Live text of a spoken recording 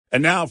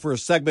And now for a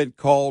segment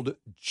called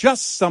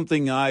Just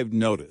Something I've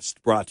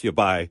Noticed, brought to you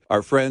by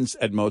our friends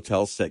at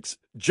Motel 6.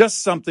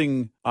 Just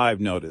something I've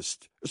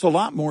noticed. There's a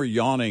lot more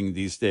yawning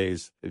these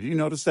days. Have you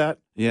noticed that?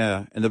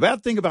 Yeah. And the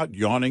bad thing about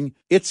yawning,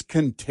 it's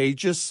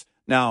contagious.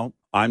 Now,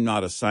 I'm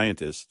not a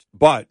scientist,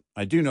 but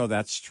I do know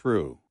that's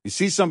true. You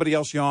see somebody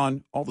else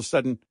yawn, all of a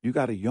sudden, you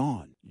got to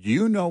yawn.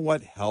 You know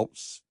what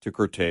helps to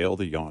curtail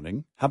the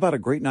yawning? How about a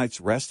great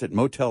night's rest at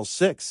Motel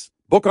 6?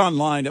 Book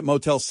online at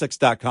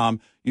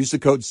motel6.com. Use the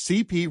code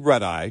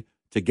CPRedEye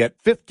to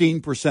get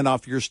 15%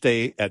 off your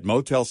stay at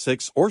Motel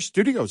 6 or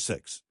Studio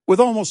 6. With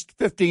almost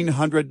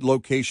 1,500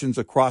 locations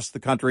across the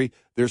country,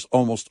 there's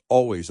almost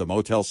always a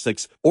Motel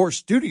 6 or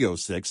Studio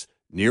 6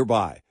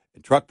 nearby.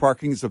 And truck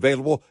parking is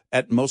available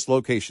at most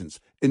locations.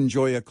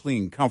 Enjoy a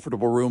clean,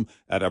 comfortable room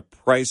at a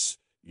price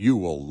you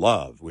will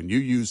love when you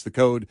use the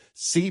code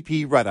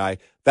CPRedEye.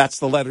 That's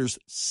the letters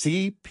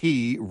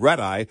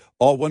CPRedEye,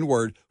 all one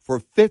word, for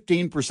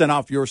 15%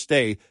 off your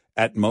stay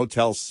at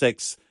Motel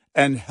 6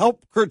 and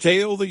help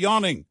curtail the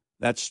yawning.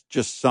 That's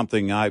just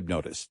something I've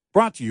noticed.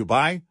 Brought to you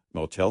by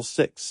Motel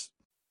 6.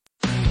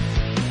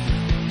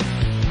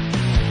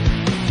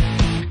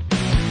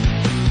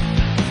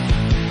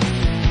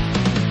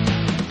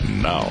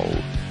 Now,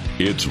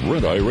 it's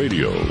Red Eye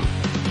Radio.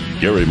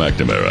 Gary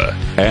McNamara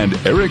and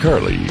Eric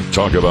Harley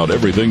talk about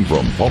everything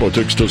from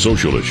politics to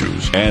social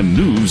issues and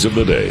news of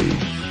the day.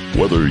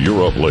 Whether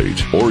you're up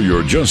late or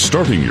you're just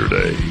starting your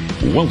day,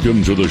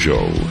 welcome to the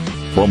show.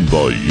 From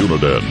the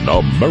Uniden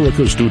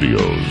America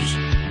Studios,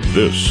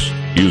 this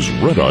is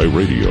Red Eye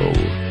Radio.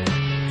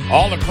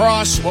 All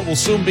across what will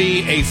soon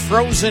be a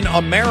frozen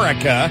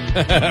America,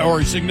 or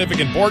a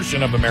significant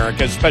portion of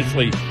America,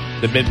 especially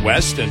the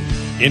Midwest and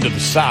into the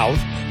South.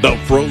 The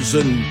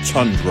frozen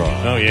tundra.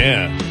 Oh,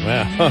 yeah.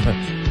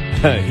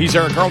 Well, he's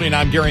Eric Harley, and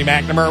I'm Gary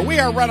McNamara. We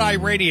are Red Eye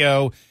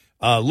Radio,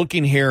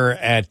 looking here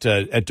at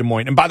Des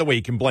Moines. And by the way,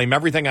 you can blame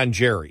everything on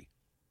Jerry.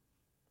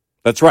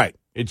 That's right.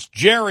 It's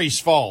Jerry's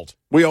fault.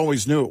 We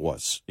always knew it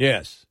was.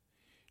 Yes.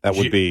 That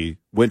would be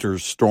Winter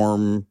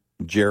Storm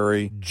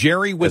Jerry.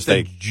 Jerry with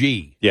a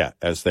G. Yeah,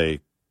 as they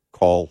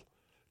call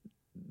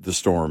the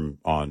storm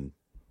on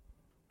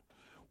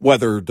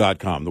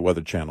weather.com, the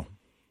Weather Channel.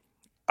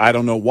 I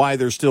don't know why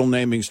they're still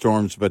naming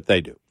storms, but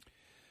they do.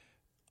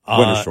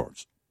 Winter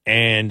storms.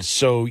 And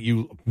so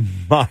you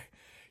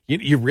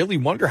really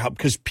wonder how,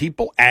 because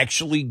people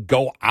actually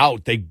go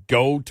out. They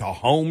go to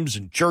homes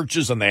and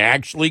churches, and they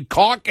actually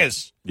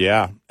caucus.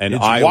 Yeah, and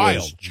it's Iowa's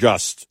wild.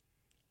 Just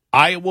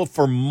Iowa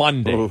for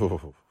Monday. Ooh.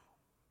 All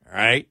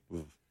right?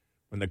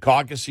 When the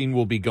caucusing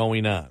will be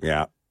going on.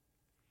 Yeah.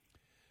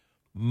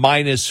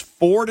 Minus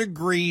 4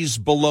 degrees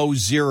below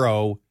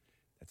zero.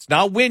 That's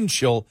not wind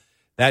chill.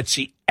 That's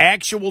the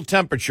actual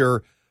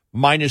temperature.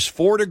 Minus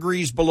 4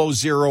 degrees below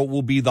zero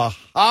will be the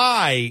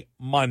high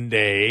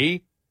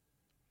Monday.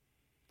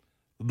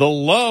 The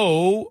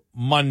low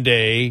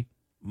Monday,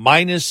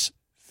 minus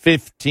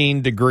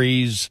 15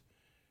 degrees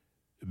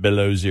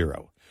below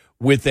zero.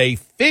 With a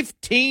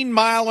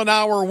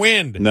 15-mile-an-hour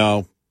wind.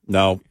 No.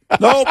 Nope.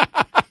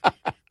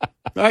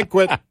 I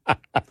quit.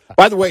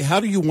 By the way, how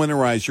do you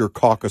winterize your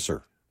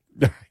caucuser?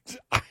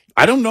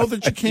 I don't know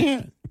that you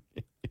can.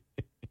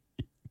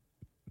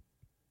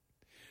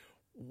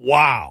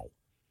 Wow.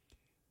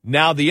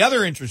 Now, the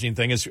other interesting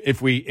thing is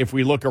if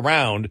we look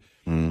around,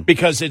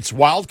 because it's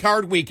wild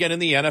card weekend in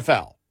the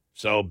NFL,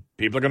 so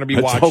people are going to be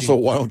watching. It's also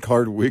wild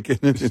card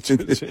weekend in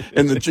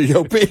the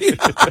GOP.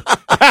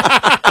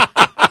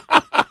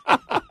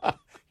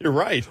 You're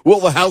right.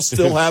 Will the House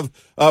still have?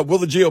 Will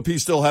the GOP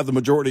still have the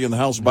majority in the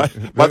House by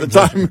the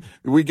time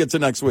we get to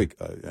next week?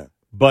 Yeah.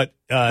 But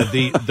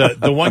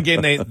the one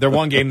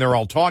game they're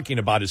all talking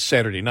about is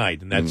Saturday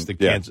night, and that's the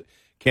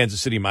Kansas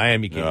City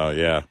Miami game. Oh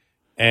yeah.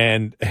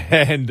 And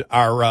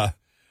our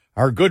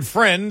good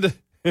friend,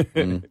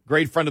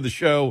 great friend of the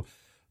show,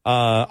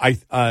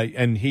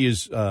 and he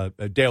is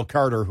Dale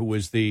Carter, who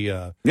was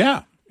the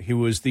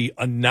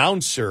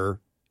announcer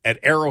at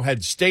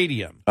Arrowhead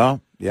Stadium. Oh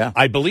yeah,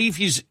 I believe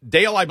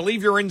Dale. I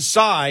believe you're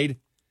inside.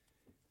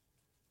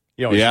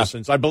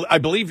 Listens. I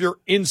believe you're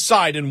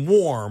inside and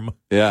warm.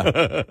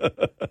 Yeah.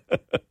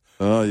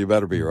 Oh, you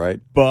better be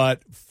right.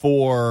 But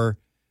for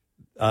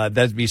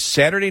that'd be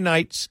Saturday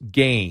night's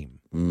game.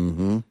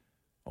 Mm-hmm.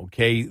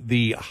 Okay,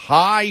 the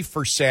high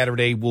for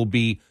Saturday will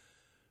be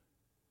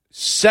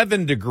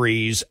 7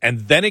 degrees,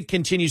 and then it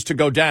continues to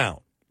go down.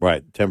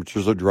 Right,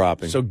 temperatures are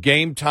dropping. So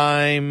game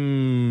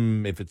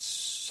time, if it's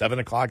 7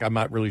 o'clock, I'm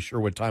not really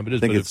sure what time it is.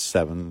 I think it's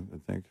 7. I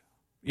think.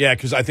 Yeah,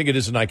 because I think it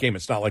is a night game.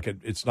 It's not like a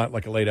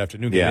late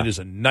afternoon game. Yeah. It is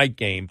a night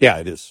game. Yeah,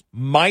 it is.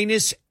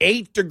 Minus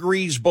 8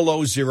 degrees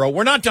below zero.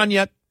 We're not done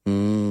yet.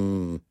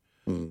 Minus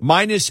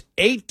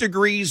 8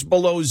 degrees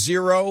below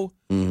zero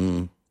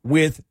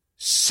with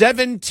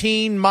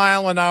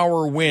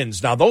 17-mile-an-hour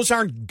winds. Now, those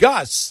aren't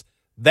gusts.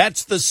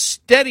 That's the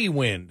steady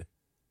wind.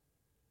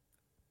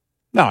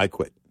 No, I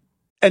quit.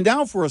 And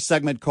now for a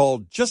segment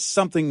called Just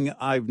Something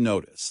I've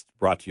Noticed,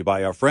 brought to you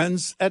by our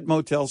friends at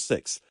Motel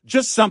 6.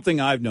 Just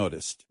something I've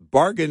noticed.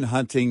 Bargain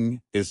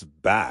hunting is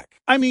back.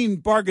 I mean,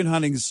 bargain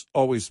hunting's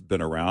always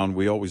been around.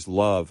 We always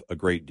love a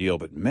great deal,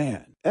 but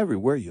man,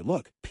 everywhere you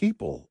look,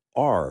 people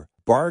are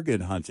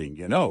bargain hunting.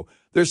 You know,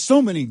 there's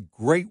so many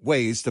great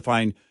ways to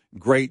find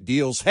great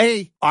deals.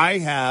 Hey, I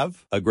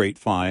have a great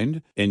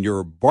find in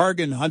your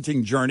bargain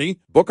hunting journey.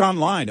 Book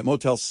online at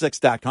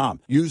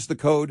Motel6.com. Use the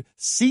code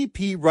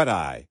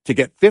CPRedEye to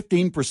get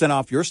 15%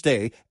 off your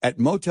stay at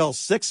Motel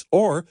 6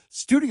 or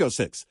Studio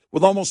 6.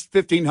 With almost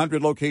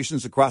 1,500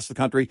 locations across the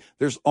country,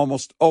 there's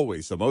almost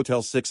always a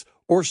Motel 6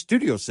 or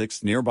Studio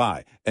 6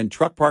 nearby, and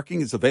truck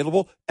parking is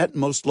available at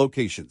most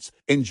locations.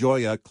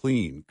 Enjoy a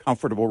clean,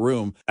 comfortable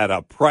room at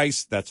a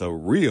price that's a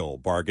real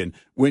bargain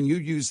when you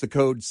use the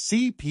code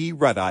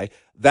CPRedEye.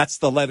 That's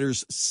the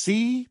letters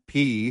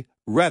CP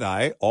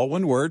Redeye, all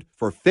one word,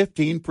 for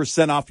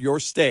 15% off your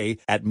stay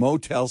at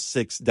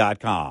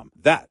Motel6.com.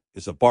 That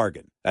is a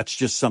bargain. That's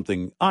just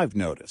something I've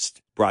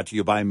noticed. Brought to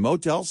you by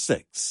Motel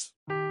 6.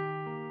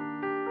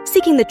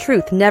 Seeking the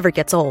truth never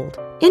gets old.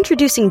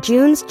 Introducing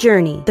June's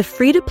Journey, the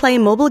free-to-play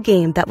mobile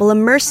game that will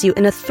immerse you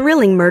in a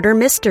thrilling murder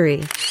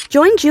mystery.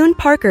 Join June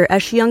Parker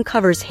as she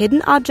uncovers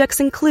hidden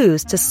objects and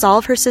clues to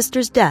solve her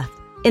sister's death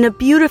in a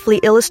beautifully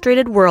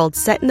illustrated world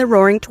set in the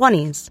Roaring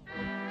 '20s.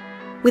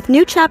 With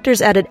new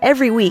chapters added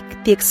every week,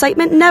 the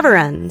excitement never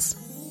ends.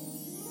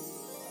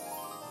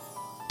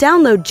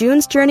 Download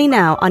June's Journey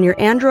now on your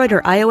Android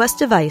or iOS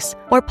device,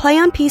 or play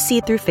on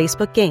PC through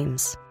Facebook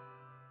Games.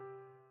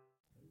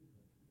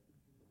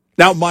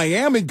 Now,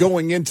 Miami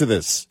going into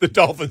this, The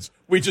Dolphins,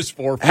 we just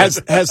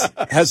forfeit.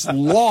 has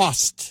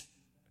lost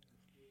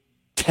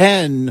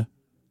 10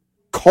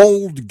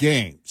 cold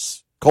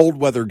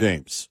weather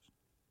games.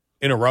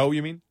 In a row,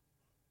 you mean?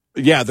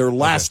 Yeah, their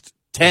last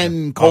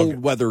 10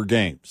 cold weather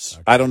games.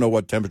 Okay. I don't know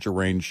what temperature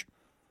range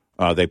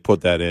they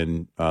put that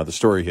in. The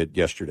story hit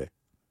yesterday.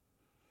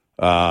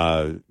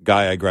 Guy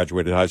I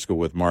graduated high school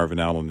with, Marvin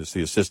Allen, is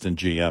the assistant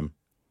GM.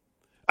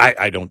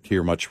 I don't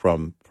hear much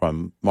from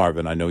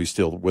Marvin. I know he's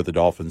still with the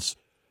Dolphins.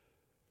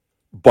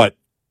 But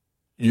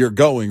you're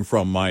going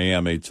from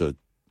Miami to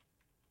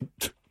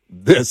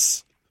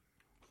this.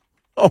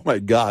 Oh, my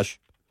gosh.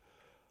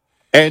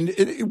 And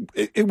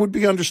it would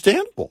be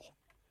understandable,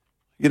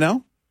 you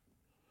know?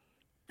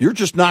 You're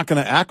just not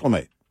going to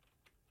acclimate.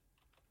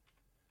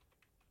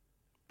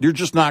 You're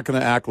just not going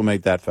to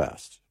acclimate that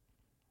fast.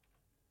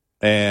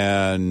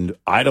 And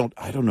I don't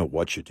know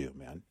what you do,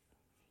 man.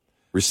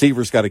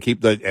 Receivers got to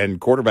keep and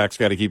quarterbacks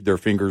got to keep their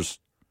fingers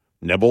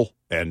nibble,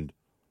 and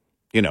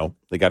you know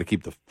they got to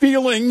keep the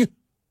feeling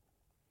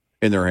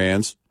in their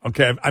hands.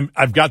 Okay,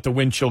 I've got the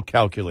wind chill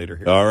calculator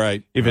here. All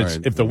right,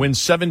 if the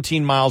wind's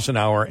 17 miles an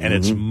hour and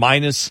it's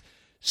minus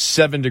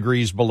 7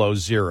 degrees below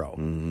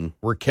zero,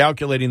 we're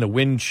calculating the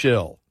wind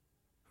chill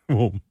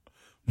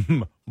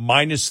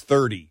minus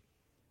 30.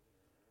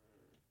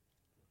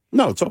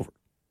 No, it's over.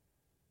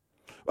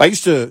 I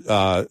used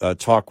to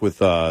talk with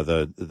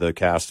the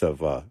cast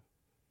of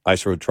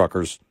Ice Road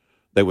Truckers.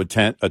 They would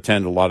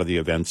attend a lot of the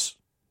events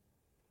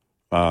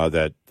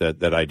that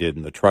I did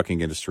in the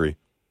trucking industry.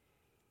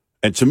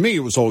 And to me,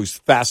 it was always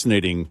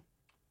fascinating,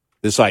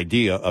 this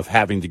idea of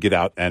having to get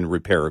out and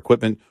repair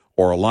equipment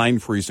or a line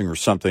freezing or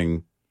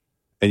something,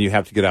 and you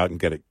have to get out and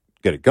get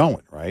it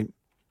going, right?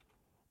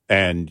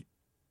 And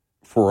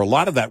for a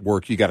lot of that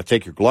work, you got to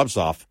take your gloves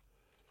off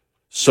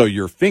so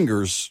your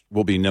fingers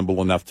will be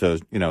nimble enough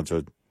to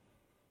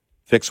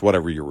fix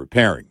whatever you're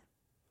repairing.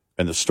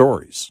 And the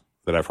stories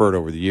that I've heard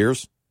over the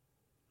years,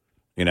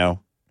 and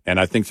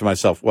I think to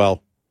myself,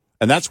 well,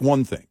 and that's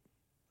one thing,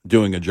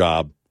 doing a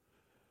job.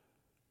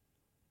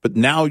 But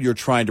now you're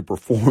trying to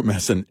perform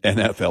as an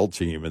NFL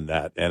team in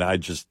that, and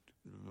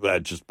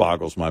that just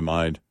boggles my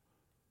mind.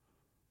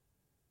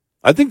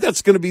 I think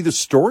that's going to be the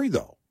story,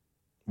 though.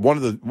 One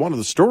of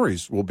the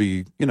stories will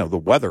be, the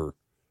weather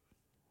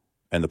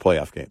and the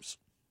playoff games.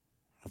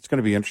 That's going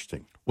to be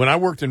interesting. When I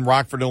worked in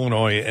Rockford,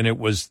 Illinois, and it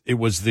was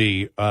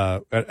the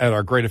at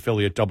our great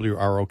affiliate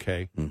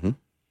WROK,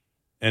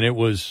 and it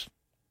was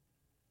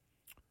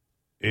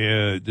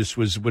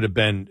would have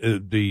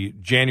been the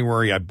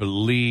January, I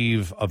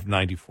believe, of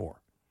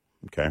 '94.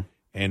 Okay,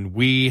 and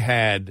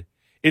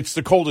it's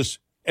the coldest,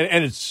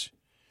 and it's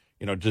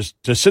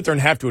just to sit there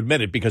and have to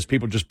admit it because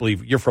people just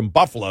believe you're from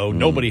Buffalo.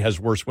 Nobody has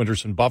worse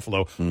winters than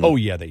Buffalo. Oh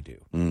yeah, they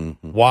do.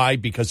 Why?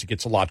 Because it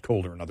gets a lot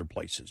colder in other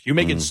places. You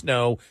may get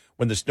snow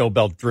when the snow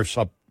belt drifts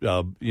up,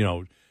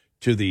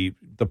 to the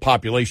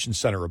population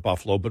center of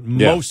Buffalo, but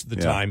most of the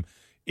time,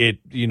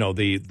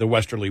 the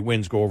westerly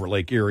winds go over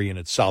Lake Erie and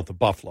it's south of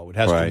Buffalo. It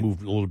has to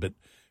move a little bit,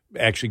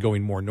 actually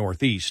going more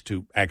northeast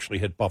to actually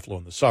hit Buffalo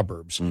in the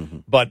suburbs.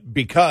 But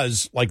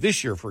because, like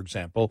this year, for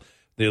example,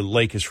 the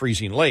lake is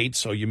freezing late,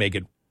 so you may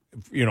get,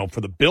 for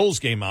the Bills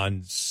game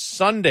on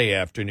Sunday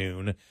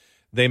afternoon,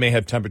 they may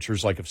have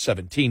temperatures like of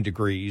 17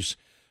 degrees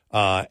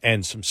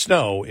and some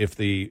snow if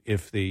the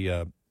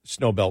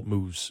snow belt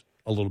moves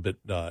a little bit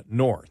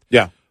north.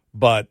 Yeah.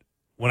 But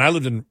when I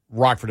lived in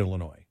Rockford,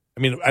 Illinois, I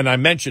mean, and I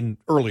mentioned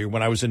earlier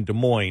when I was in Des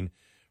Moines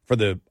for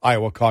the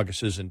Iowa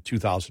caucuses in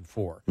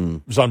 2004,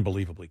 it was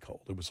unbelievably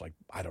cold. It was like,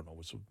 I don't know, it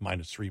was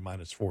 -3,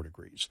 -4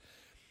 degrees.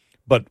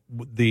 But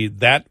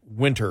that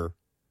winter,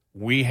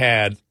 we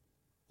had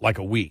like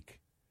a week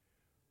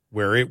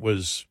where it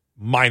was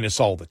minus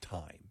all the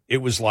time. It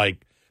was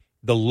like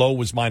the low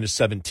was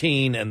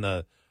 -17 and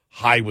the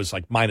high was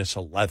like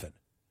 -11.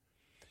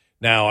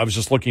 Now, I was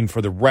just looking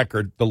for the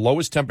record. The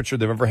lowest temperature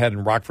they've ever had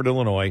in Rockford,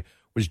 Illinois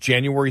was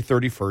January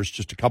 31st,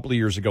 just a couple of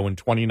years ago in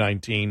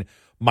 2019,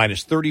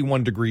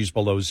 -31 degrees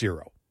below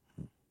zero.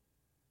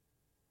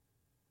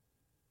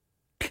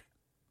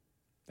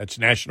 That's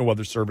National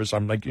Weather Service.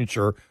 I'm making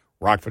sure.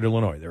 Rockford,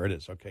 Illinois. There it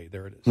is. Okay,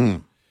 there it is.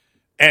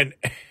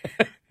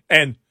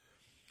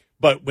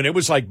 But when it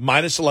was like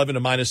 -11 to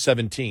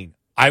 -17,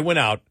 I went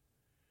out.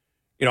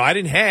 I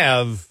didn't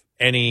have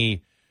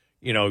any,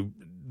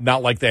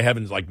 not like they have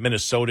in like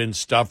Minnesota and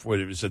stuff where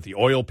it was at the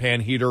oil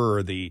pan heater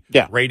or the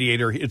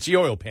radiator. It's the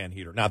oil pan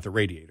heater, not the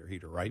radiator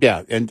heater, right?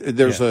 Yeah, and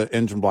there's an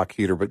engine block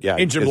heater, but yeah.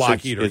 Engine block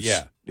heater,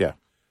 yeah. Yeah.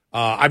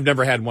 I've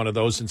never had one of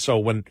those. And so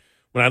when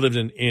I lived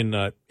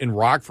in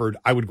Rockford,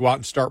 I would go out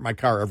and start my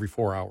car every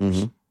 4 hours.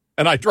 Mm-hmm.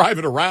 And I drive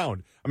it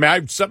around. I mean,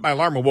 I set my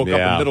alarm and woke up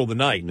in the middle of the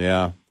night.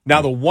 Yeah.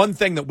 Now, the one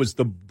thing that was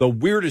the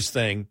weirdest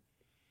thing,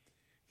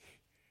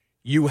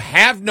 you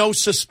have no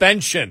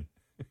suspension.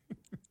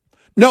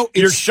 No,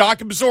 your shock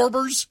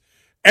absorbers,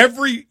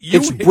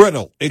 it's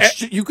brittle.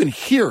 You can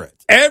hear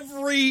it.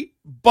 Every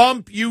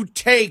bump you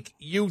take,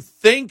 you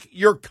think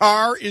your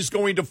car is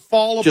going to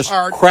fall apart.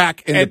 Just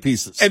crack into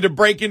pieces. And to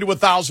break into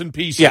 1,000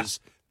 pieces. Yeah.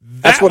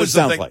 That's what it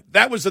sounds like.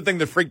 That was the thing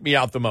that freaked me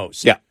out the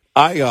most. Yeah.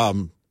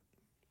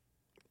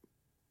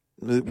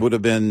 It would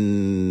have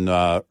been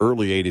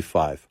early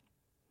 85.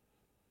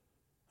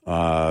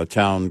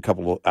 Town a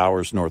couple of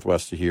hours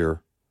northwest of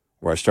here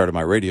where I started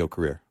my radio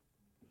career.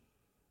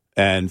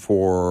 And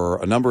for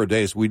a number of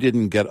days, we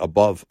didn't get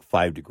above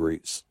 5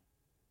 degrees,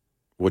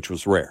 which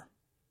was rare.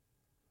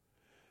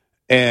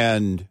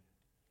 And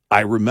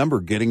I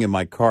remember getting in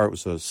my car. It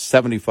was a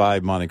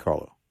 75 Monte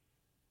Carlo.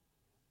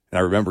 And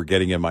I remember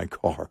getting in my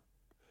car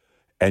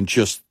and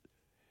just,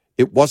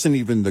 it wasn't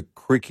even the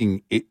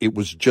creaking. It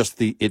was just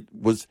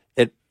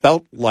it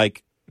felt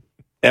like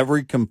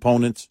every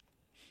component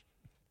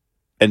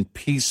and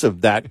piece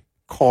of that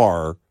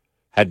car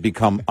had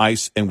become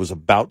ice and was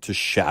about to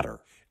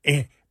shatter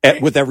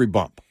with every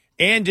bump.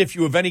 And if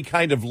you have any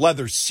kind of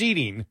leather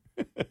seating,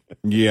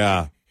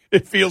 yeah,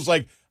 it feels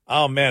like,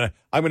 oh man,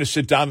 I'm going to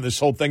sit down and this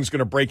whole thing's going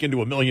to break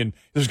into a million.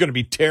 There's going to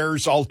be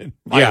tears all in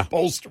my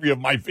upholstery of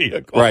my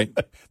vehicle. Right.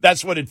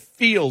 That's what it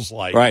feels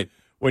like. Right.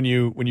 When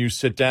you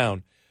sit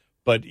down.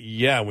 But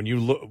yeah,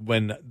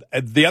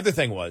 the other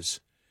thing was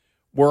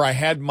where I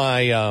had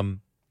my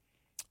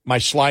my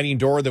sliding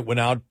door that went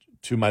out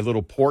to my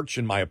little porch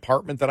in my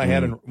apartment that I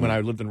had when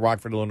I lived in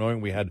Rockford, Illinois,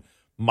 and we had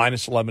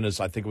 -11 as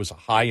I think it was a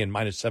high and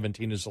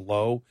 -17 as a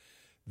low,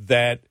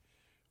 that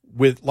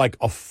with like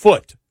a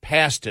foot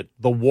past it,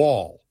 the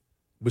wall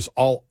was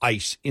all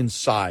ice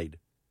inside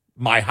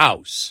my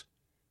house.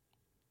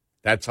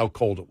 That's how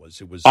cold it was.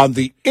 It was on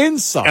the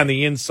inside. On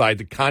the inside,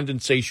 the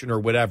condensation or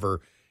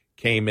whatever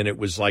came and it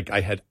was like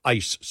I had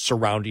ice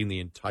surrounding the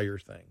entire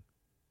thing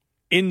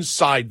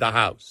inside the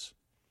house.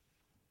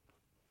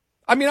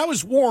 I mean, I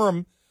was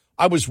warm,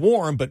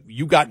 but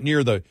you got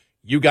near the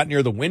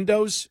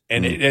windows,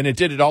 and it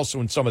did it also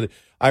in some of the.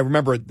 I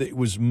remember it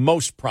was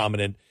most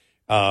prominent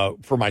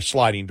for my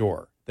sliding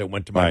door that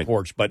went to my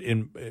porch, but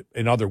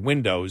in other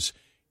windows,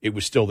 it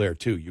was still there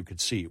too. You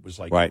could see it was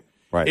like right.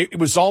 It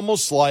was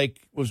almost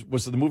like was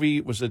it the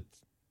movie? Was it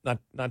not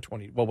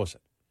 20? What was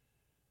it?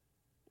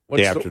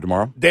 Day After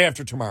Tomorrow. Day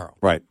After Tomorrow.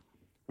 Right.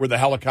 Where the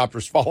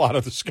helicopters fall out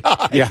of the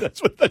sky. Yeah. That's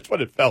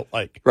what it felt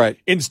like. Right.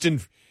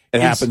 Instant.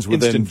 It happens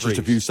within just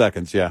a few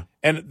seconds, yeah.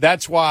 And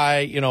that's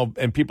why,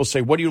 and people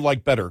say, what do you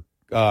like better,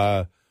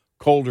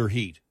 cold or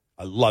heat?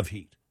 I love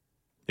heat.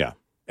 Yeah.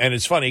 And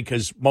it's funny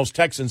because most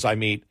Texans I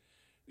meet,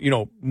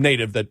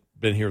 native that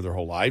been here their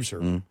whole lives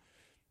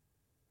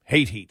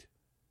hate heat.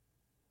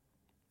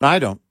 I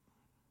don't.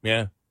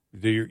 Yeah.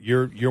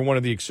 You're one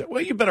of the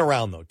well, you've been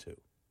around though too.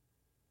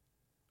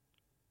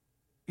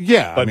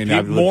 Yeah, but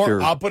I've lived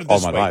here I'll put it all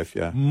this my way. life,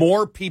 yeah.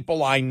 More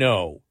people I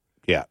know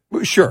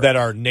sure. that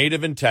are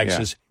native in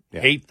Texas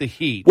hate the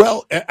heat.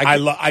 Well,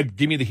 I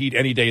give me the heat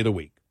any day of the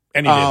week.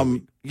 Any day of the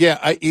week.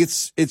 Yeah,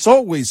 it's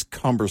always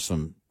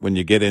cumbersome when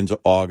you get into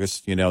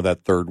August, that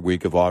third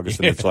week of August,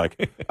 and it's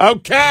like,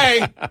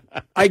 okay,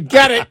 I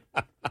get it.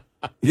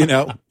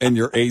 And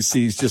your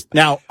AC's just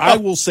now. I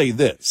will say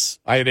this: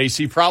 I had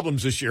AC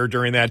problems this year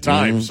during that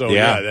time. So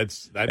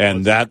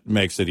that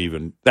makes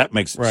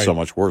it so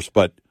much worse.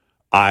 But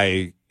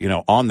I,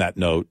 on that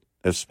note,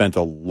 have spent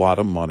a lot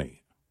of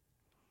money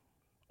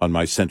on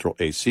my central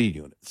AC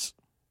units.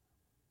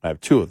 I have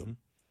 2 of them,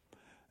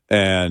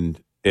 and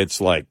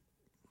it's like,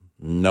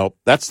 nope,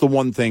 that's the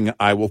one thing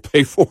I will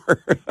pay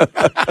for.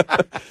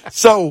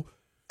 So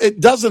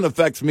it doesn't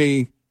affect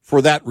me.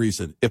 For that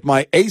reason, if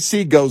my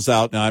AC goes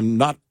out and I'm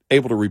not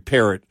able to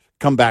repair it,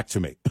 come back to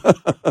me.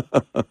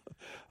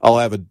 I'll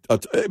have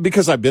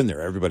because I've been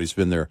there. Everybody's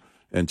been there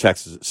in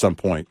Texas at some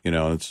point,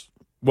 it's.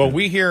 Well,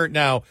 we hear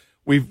now,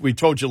 we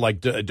told you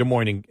like Des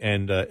Moines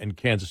and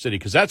Kansas City,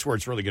 because that's where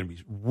it's really going to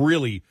be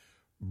really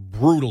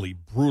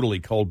brutally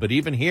cold. But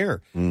even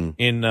here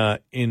in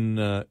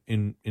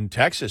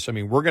Texas, I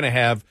mean, we're going to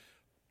have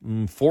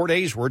 4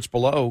 days where it's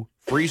below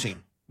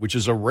freezing, which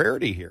is a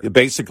rarity here.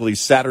 Basically,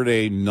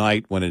 Saturday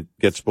night when it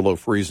gets below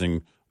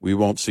freezing, we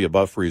won't see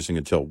above freezing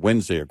until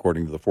Wednesday,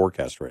 according to the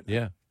forecast right now.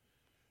 Yeah.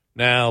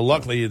 Now,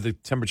 luckily, the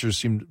temperatures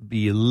seem to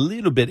be a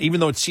little bit,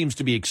 even though it seems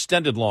to be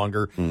extended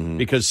longer,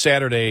 because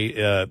Saturday,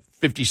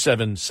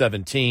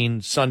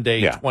 57-17,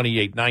 Sunday,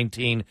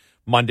 28-19,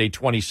 Monday,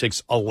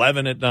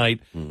 26-11 at night,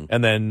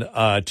 and then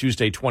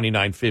Tuesday,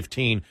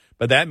 29-15.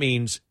 But that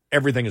means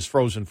everything is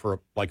frozen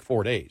for like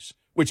 4 days,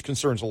 which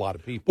concerns a lot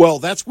of people. Well,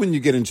 that's when you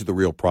get into the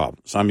real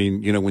problems. I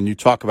mean, when you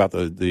talk about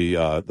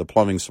the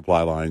plumbing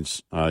supply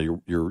lines,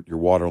 your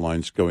water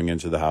lines going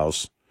into the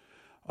house.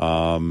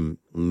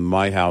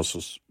 My house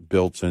was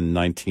built in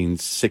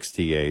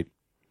 1968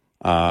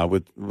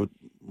 with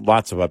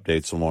lots of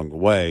updates along the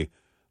way,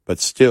 but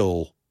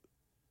still,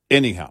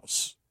 any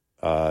house,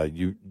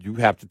 you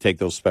have to take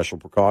those special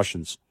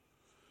precautions.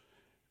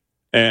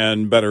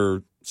 And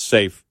better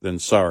safe than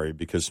sorry,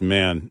 because,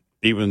 man,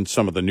 even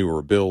some of the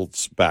newer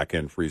builds back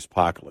in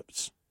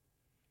Freeze-Pocalypse,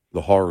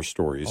 the horror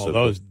stories of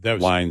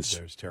lines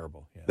that was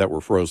terrible. Yeah. that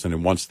were frozen,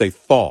 and once they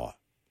thaw,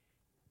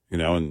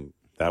 and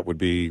that would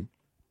be,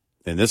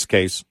 in this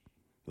case,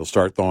 they'll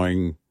start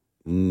thawing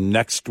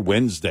next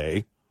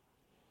Wednesday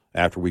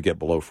after we get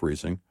below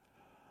freezing.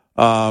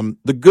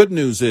 The good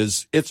news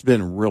is it's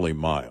been really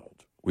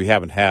mild. We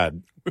haven't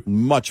had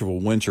much of a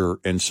winter,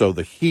 and so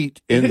the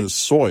heat in the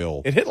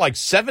soil. It hit like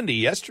 70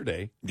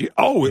 yesterday.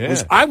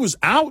 Was. I was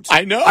out.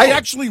 I know. I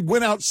actually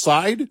went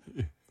outside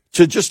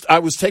I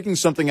was taking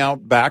something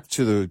out back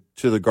to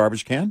the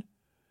garbage can,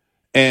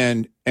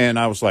 and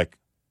I was like,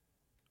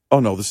 oh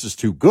no, this is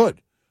too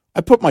good. I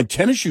put my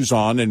tennis shoes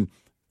on and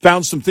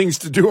found some things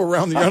to do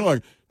around the yard. I'm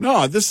like, no,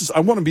 I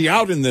want to be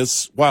out in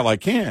this while I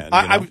can.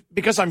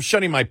 Because I'm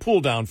shutting my pool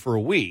down for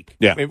a week,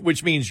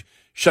 which means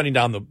shutting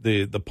down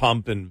the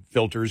pump and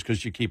filters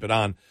because you keep it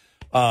on.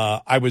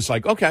 I was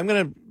like, okay,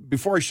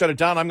 before I shut it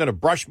down, I'm going to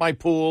brush my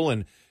pool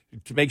and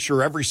to make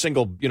sure every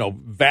single,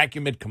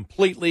 vacuum it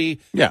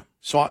completely. Yeah.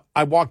 So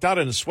I walked out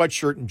in a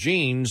sweatshirt and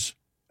jeans.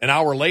 An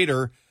hour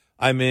later,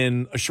 I'm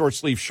in a short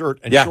sleeve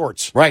shirt and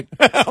shorts. Right.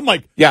 I'm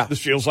like,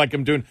 this feels like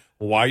I'm doing.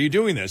 Why are you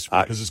doing this?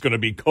 Because it's going to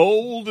be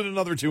cold in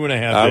another 2.5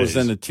 days. I was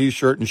in a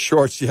T-shirt and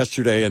shorts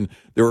yesterday, and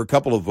there were a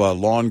couple of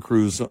lawn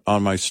crews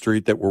on my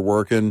street that were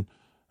working,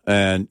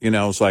 and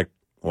I was like,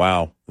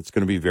 wow, it's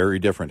going to be very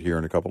different here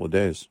in a couple of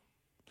days.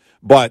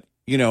 But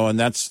and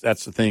that's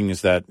the thing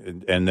is that,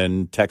 and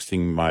then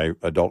texting my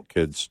adult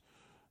kids,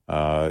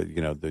 all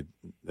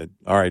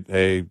right,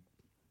 hey,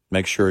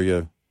 make sure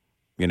you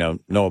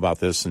know about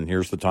this, and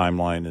here's the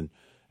timeline and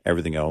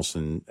everything else,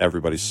 and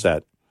everybody's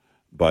set.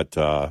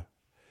 But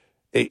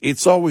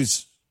it's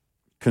always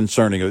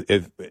concerning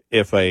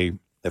if a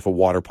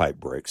water pipe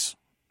breaks.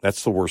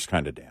 That's the worst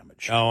kind of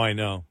damage. Oh, I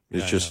know.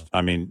 It's just,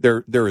 I mean,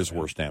 there is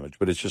worse damage,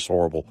 but it's just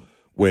horrible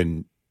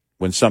when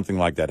something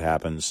like that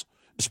happens,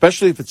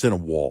 especially if it's in a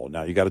wall.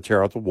 Now, you got to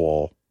tear out the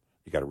wall.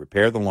 You got to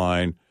repair the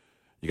line.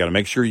 You got to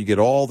make sure you get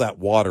all that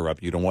water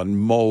up. You don't want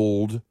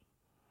mold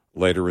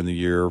later in the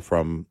year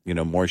from,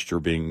 moisture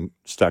being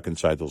stuck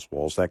inside those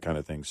walls, that kind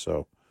of thing.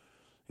 So,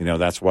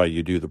 that's why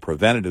you do the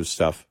preventative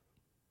stuff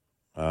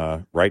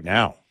right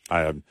now.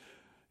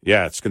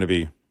 It's going to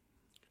be.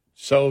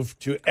 So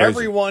to crazy.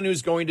 Everyone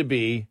who's going to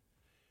be,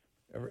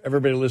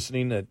 everybody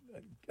listening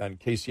on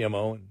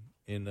KCMO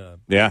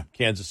in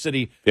Kansas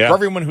City, for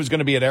everyone who's going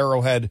to be at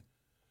Arrowhead,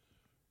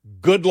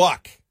 good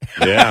luck.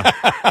 Yeah.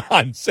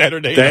 On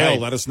Saturday Dale,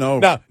 night. let us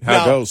know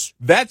how it goes.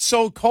 That's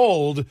so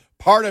cold,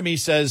 part of me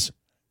says,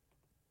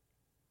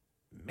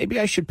 maybe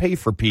I should pay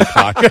for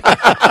Peacock.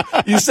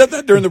 You said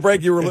that during the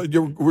break. You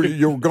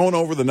were going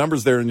over the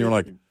numbers there, and you're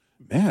like,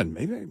 man,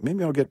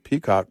 maybe I'll get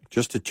Peacock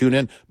just to tune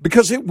in,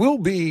 because it will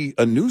be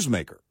a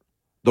newsmaker.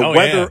 The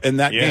weather in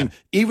that game,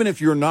 even if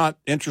you're not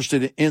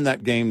interested in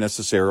that game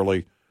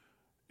necessarily,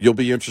 you'll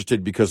be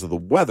interested because of the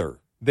weather.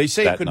 They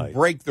say it could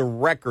break the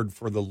record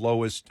for the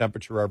lowest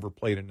temperature ever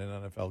played in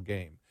an NFL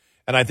game.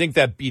 And I think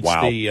that beats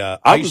the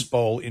Ice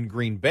Bowl in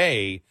Green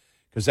Bay,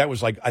 because that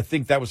was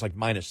like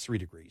minus 3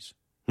 degrees.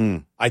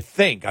 I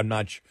think. I'm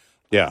not sure.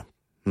 Yeah.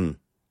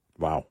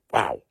 Wow.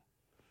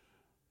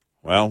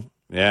 Well,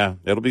 yeah,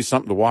 it'll be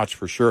something to watch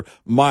for sure.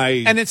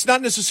 And it's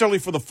not necessarily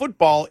for the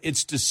football.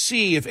 It's to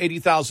see if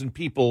 80,000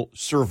 people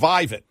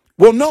survive it.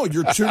 Well, no,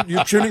 you're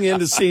tuning in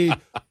to see,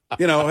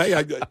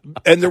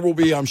 and there will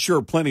be, I'm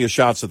sure, plenty of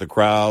shots of the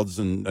crowd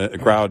and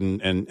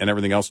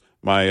everything else.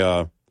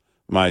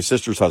 My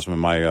sister's husband,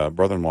 my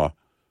brother-in-law,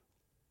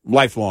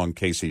 lifelong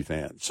KC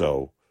fan,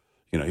 so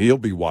he'll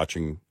be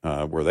watching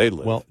where they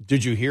live. Well,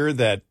 did you hear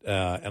that?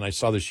 And I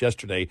saw this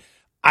yesterday.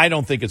 I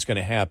don't think it's going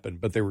to happen,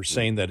 but they were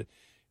saying that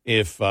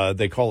if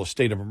they call a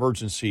state of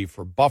emergency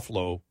for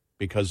Buffalo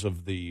because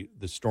of the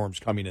storms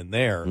coming in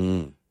there,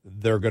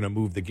 they're going to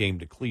move the game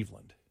to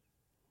Cleveland.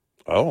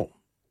 Oh,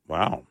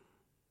 wow.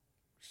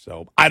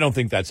 So I don't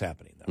think that's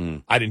happening,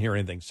 though. I didn't hear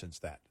anything since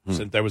that.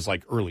 Since that was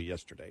like early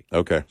yesterday.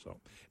 Okay. So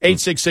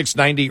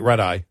 866-90 Red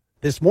Eye.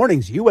 This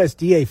morning's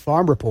USDA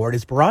Farm Report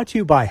is brought to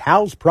you by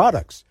Howes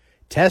Products.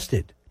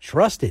 Tested,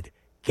 trusted,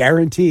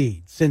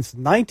 guaranteed since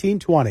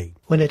 1920.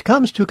 When it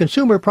comes to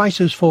consumer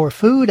prices for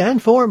food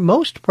and for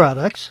most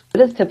products,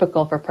 it is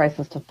typical for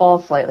prices to fall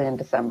slightly in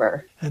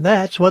December. And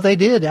that's what they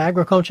did.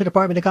 Agriculture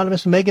Department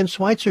economist Megan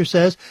Schweitzer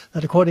says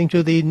that according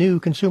to the new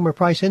Consumer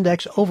Price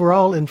Index,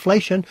 overall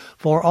inflation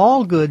for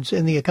all goods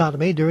in the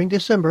economy during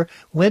December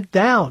went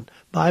down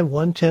by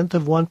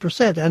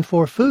 0.1%. And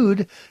for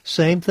food,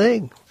 same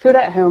thing. Food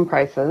at home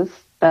prices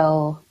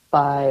fell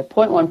by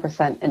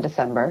 0.1% in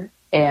December,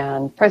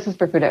 and prices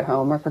for food at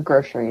home, or for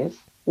groceries,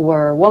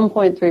 were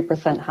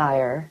 1.3%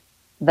 higher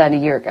than a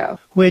year ago.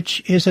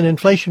 Which is an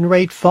inflation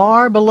rate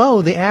far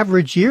below the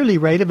average yearly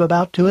rate of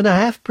about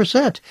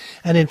 2.5%.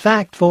 And in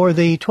fact, for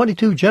the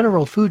 22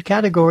 general food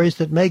categories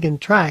that Megan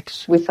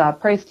tracks, we saw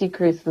price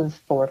decreases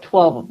for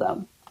 12 of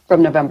them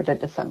from November to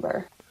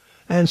December.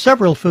 And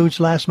several foods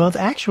last month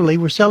actually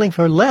were selling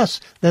for less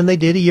than they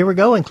did a year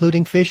ago,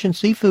 including fish and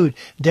seafood,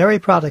 dairy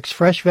products,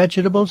 fresh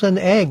vegetables, and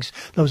eggs.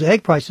 Those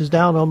egg prices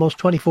down almost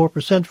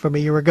 24% from a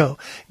year ago.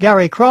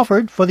 Gary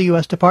Crawford for the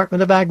U.S.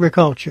 Department of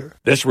Agriculture.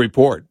 This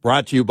report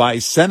brought to you by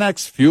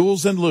Cenex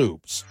Fuels and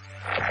Lubes.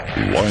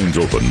 Lines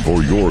open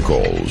for your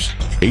calls.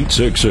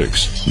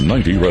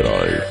 866-90 Red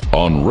Eye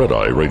on Red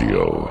Eye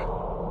Radio.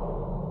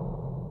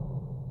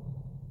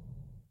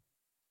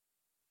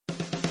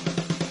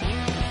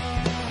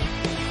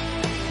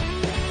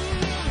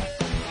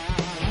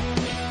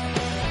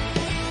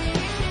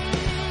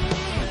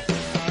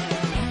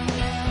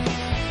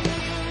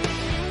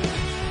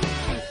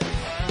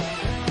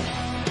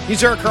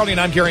 He's Eric Carly, and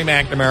I'm Gary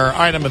McNamara. All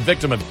right, I'm a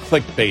victim of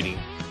clickbaiting.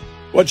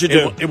 What'd you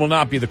do? It will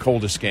not be the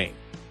coldest game.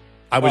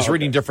 I was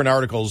reading different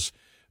articles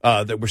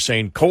that were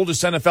saying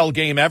coldest NFL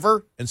game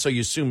ever, and so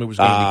you assume it was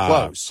going to be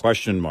close.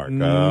 Question mark.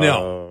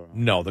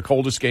 No, the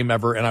coldest game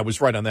ever, and I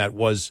was right on that.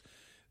 Was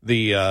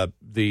the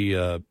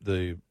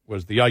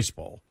Ice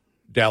Bowl,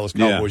 Dallas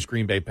Cowboys,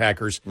 Green Bay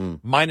Packers,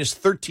 minus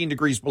 13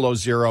 degrees below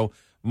zero,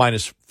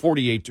 minus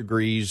 48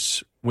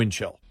 degrees wind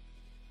chill.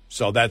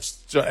 So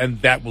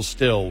that will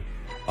still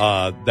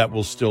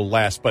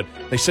last. But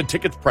they said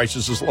ticket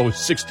prices as low as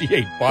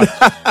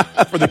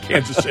 $68 for the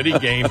Kansas City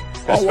game.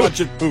 I'll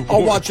watch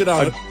it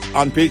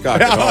on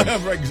Peacock.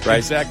 Right?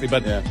 Exactly.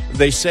 But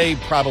they say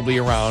probably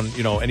around,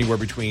 anywhere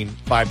between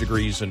 5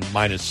 degrees and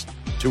minus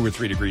 2 or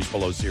 3 degrees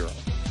below zero.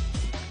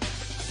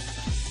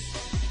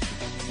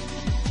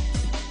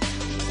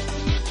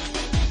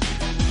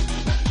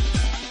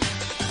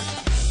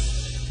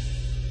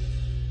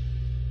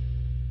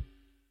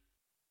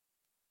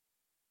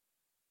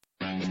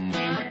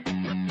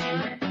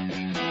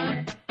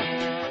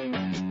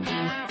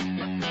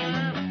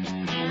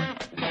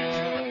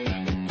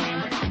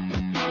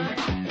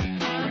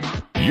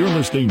 You're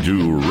listening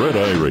to Red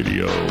Eye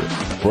Radio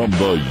from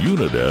the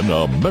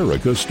Uniden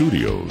America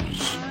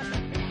Studios.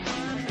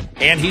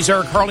 And he's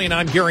Eric Harley, and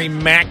I'm Gary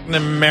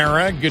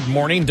McNamara. Good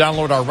morning.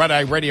 Download our Red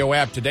Eye Radio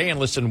app today and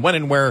listen when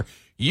and where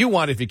you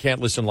want if you can't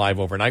listen live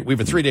overnight. We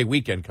have a 3-day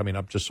weekend coming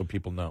up, just so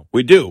people know.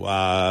 We do.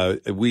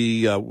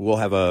 We will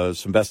have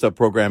some best of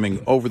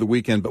programming over the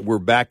weekend, but we're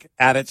back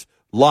at it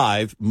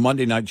live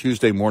Monday night,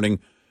 Tuesday morning,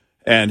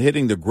 and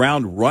hitting the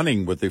ground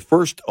running with the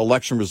first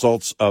election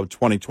results of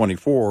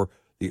 2024,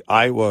 the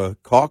Iowa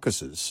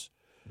caucuses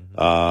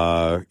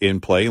in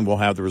play, and we'll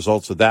have the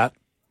results of that,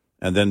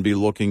 and then be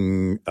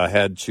looking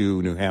ahead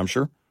to New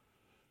Hampshire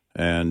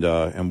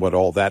and what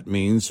all that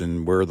means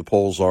and where the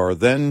polls are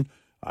then.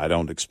 I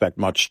don't expect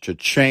much to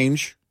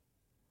change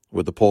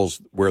with the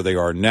polls where they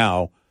are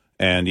now,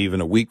 and even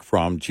a week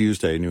from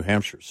Tuesday, New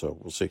Hampshire. So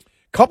we'll see.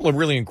 A couple of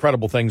really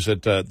incredible things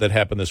that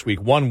happened this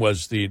week. One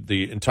was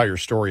the entire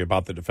story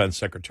about the defense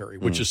secretary,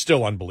 which is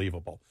still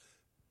unbelievable.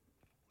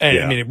 And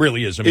I mean, it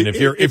really is. I mean, if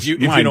you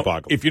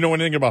know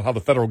anything about how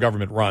the federal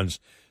government runs,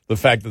 the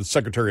fact that the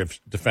Secretary of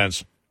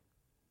Defense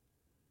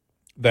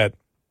that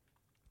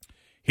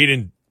he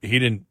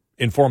didn't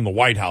inform the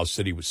White House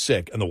that he was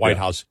sick, and the White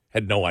House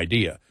had no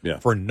idea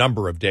for a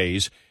number of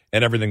days,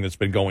 and everything that's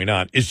been going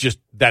on is just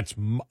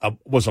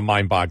was a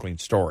mind-boggling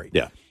story.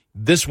 Yeah,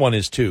 this one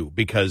is too,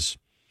 because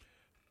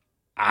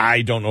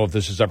I don't know if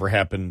this has ever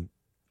happened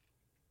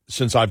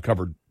since I've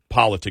covered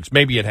politics.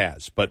 Maybe it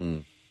has, but.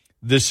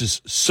 This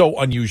is so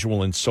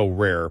unusual and so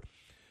rare.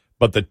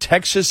 But the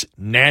Texas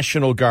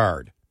National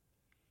Guard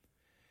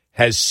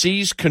has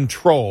seized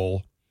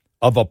control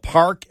of a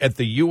park at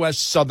the U.S.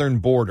 southern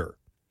border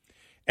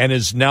and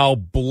is now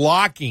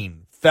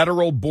blocking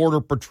Federal Border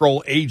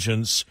Patrol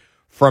agents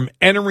from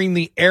entering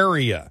the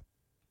area.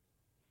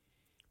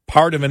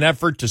 Part of an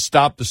effort to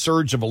stop the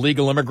surge of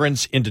illegal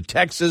immigrants into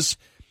Texas,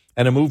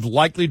 and a move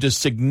likely to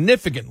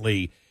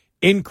significantly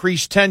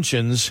increase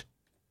tensions.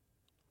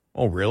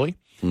 Oh, really?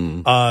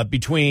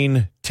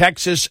 Between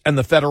Texas and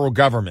the federal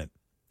government.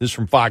 This is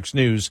from Fox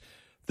News.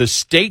 The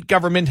state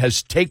government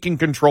has taken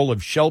control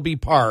of Shelby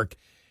Park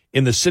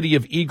in the city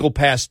of Eagle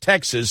Pass,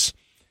 Texas,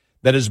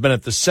 that has been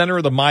at the center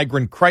of the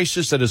migrant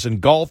crisis that has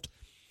engulfed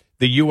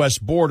the U.S.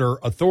 border.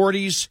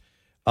 Authorities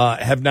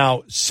have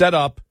now set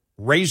up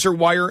razor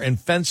wire and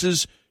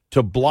fences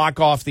to block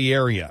off the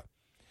area.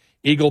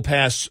 Eagle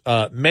Pass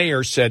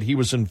mayor said he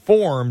was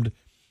informed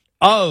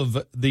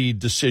of the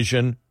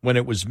decision when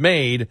it was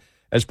made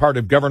as part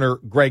of Governor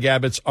Greg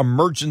Abbott's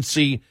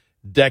emergency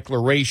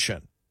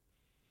declaration.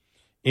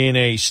 In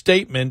a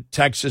statement,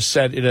 Texas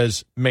said it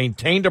has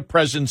maintained a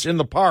presence in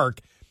the park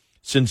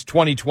since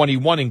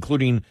 2021,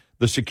 including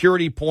the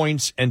security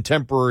points and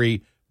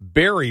temporary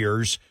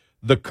barriers.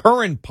 The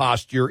current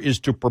posture is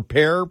to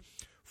prepare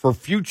for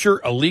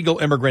future illegal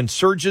immigrant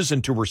surges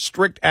and to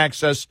restrict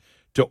access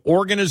to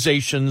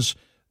organizations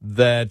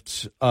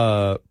that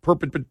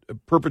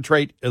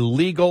perpetrate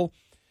illegal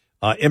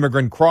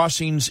immigrant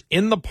crossings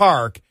in the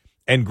park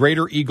and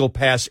greater Eagle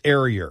Pass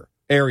area.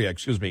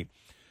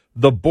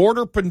 The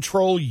Border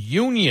Patrol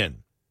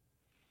Union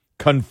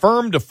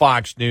confirmed to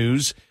Fox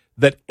News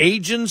that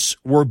agents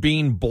were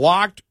being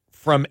blocked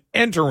from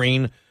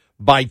entering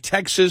by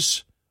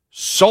Texas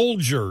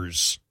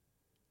soldiers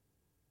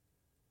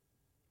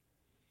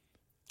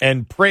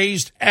and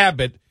praised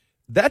Abbott.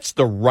 That's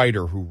the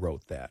writer who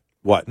wrote that.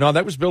 What? No,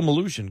 that was Bill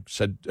Mnuchin,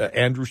 said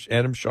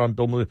Adam Shaw,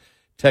 Bill Mnuchin.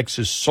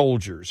 Texas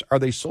soldiers. Are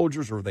they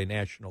soldiers or are they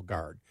National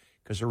Guard?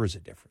 Because there is a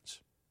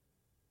difference.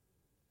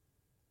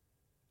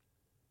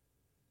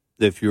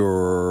 If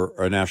you're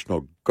a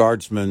National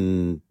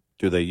Guardsman,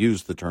 do they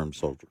use the term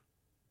soldier?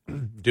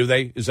 Do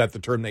they? Is that the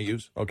term they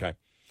use? Okay.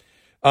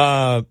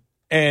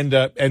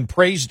 And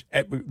praised,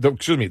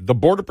 the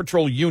Border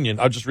Patrol Union,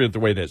 I'll just read it the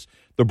way it is.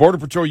 The Border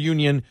Patrol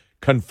Union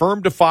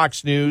confirmed to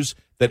Fox News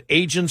that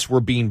agents were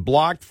being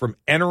blocked from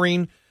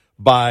entering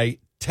by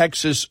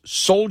Texas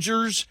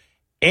soldiers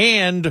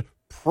and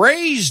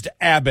praised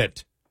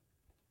Abbott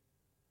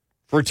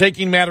for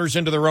taking matters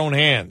into their own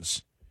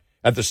hands.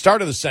 At the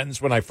start of the sentence,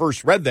 when I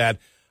first read that,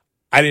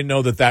 I didn't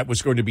know that that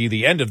was going to be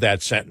the end of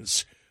that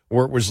sentence,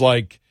 where it was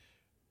like,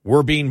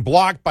 we're being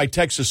blocked by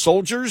Texas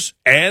soldiers,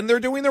 and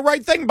they're doing the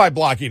right thing by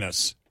blocking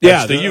us.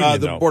 That's the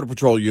union, the Border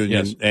Patrol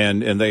Union, yes.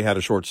 and they had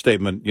a short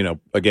statement,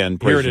 again,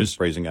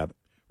 praising Abbott.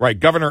 Right,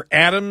 Governor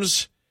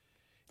Adams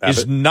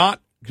is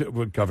not...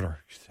 Governor,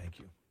 thank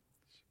you.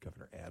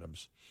 Governor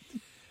Adams.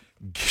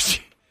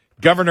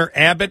 Governor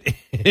Abbott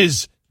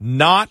is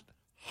not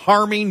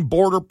harming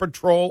Border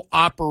Patrol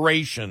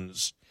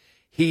operations.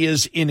 He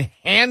is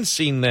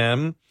enhancing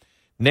them.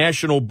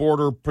 National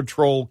Border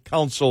Patrol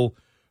Council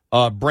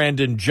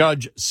Brandon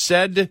Judge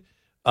said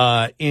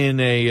in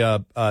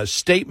a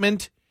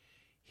statement,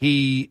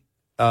 his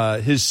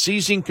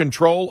seizing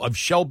control of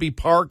Shelby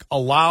Park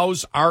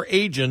allows our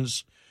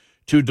agents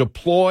to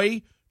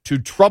deploy to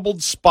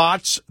troubled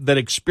spots that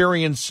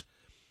experience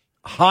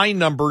high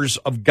numbers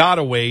of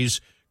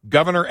gotaways.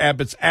 Governor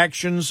Abbott's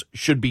actions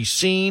should be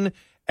seen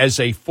as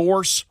a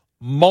force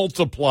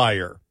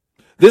multiplier.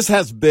 This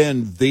has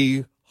been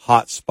the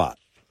hot spot.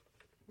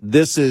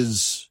 This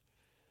is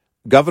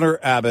Governor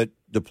Abbott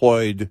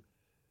deployed,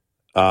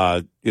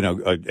 and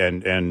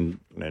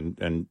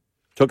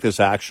took this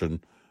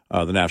action.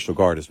 The National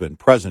Guard has been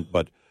present,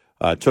 but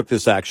took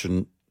this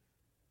action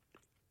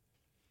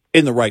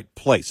in the right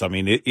place. I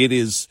mean, it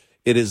is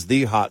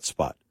the hot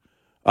spot.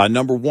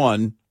 Number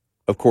one,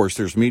 of course,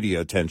 there's media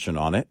attention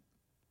on it.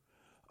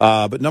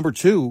 But number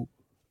two,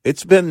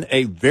 it's been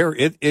a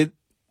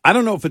I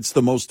don't know if it's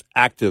the most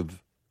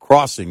active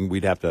crossing.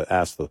 We'd have to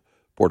ask the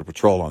Border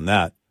Patrol on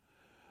that.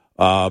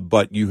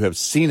 But you have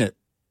seen it,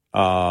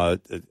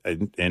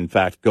 in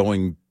fact,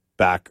 going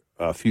back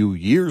a few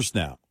years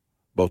now.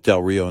 Both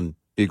Del Rio and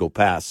Eagle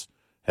Pass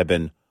have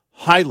been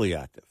highly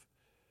active.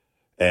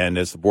 And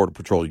as the Border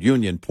Patrol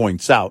Union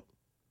points out,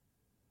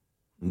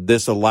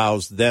 this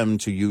allows them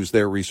to use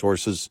their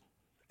resources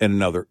in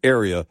another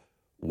area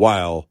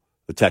while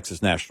the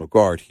Texas National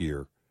Guard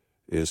here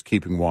is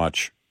keeping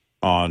watch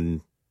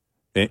in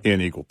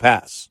Eagle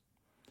Pass.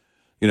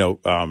 You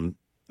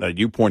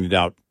pointed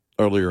out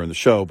earlier in the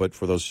show, but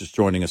for those just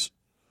joining us,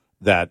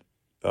 that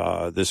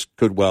this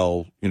could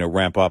well,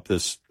 ramp up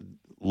this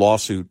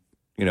lawsuit,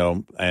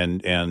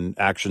 and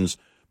actions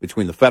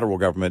between the federal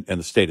government and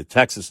the state of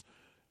Texas.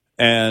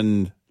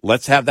 And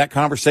let's have that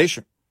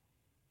conversation.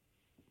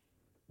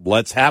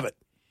 Let's have it.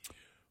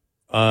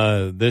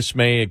 This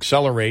may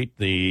accelerate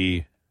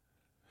the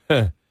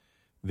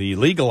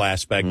legal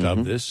aspect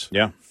of this.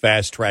 Yeah.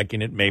 Fast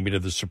tracking it maybe to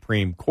the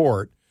Supreme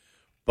Court.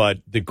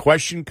 But the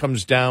question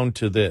comes down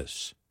to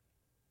this.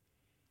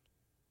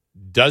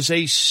 Does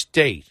a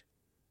state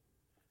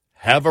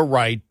have a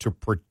right to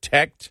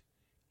protect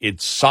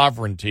its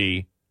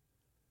sovereignty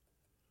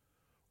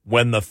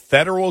when the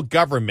federal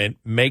government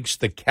makes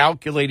the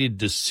calculated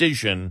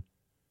decision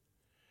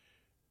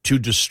to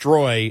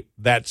destroy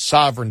that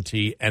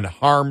sovereignty and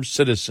harm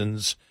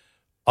citizens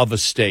of a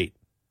state?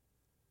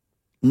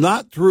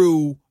 Not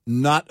through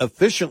not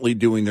efficiently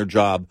doing their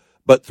job,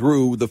 but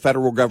through the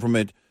federal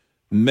government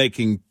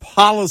making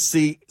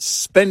policy,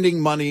 spending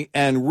money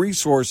and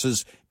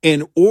resources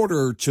in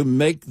order to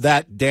make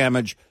that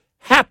damage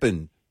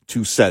happen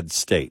to said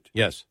state.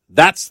 Yes.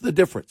 That's the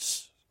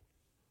difference.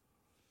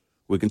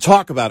 We can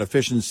talk about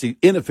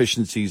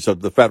inefficiencies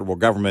of the federal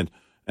government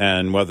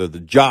and whether the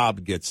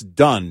job gets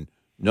done.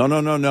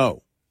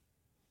 No.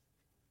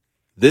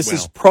 This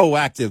is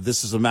proactive.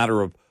 This is a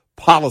matter of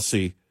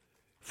policy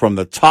from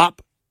the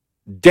top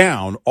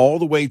down all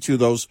the way to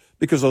those,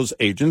 because those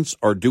agents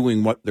are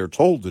doing what they're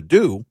told to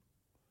do,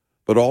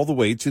 but all the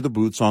way to the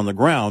boots on the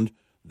ground.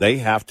 They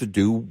have to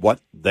do what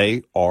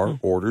they are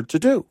ordered to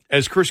do.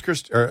 As Chris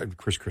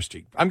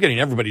Christie. I'm getting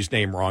everybody's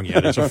name wrong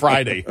yet. It's a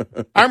Friday.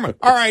 All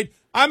right.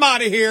 I'm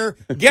out of here.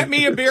 Get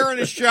me a beer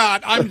and a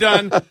shot. I'm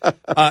done.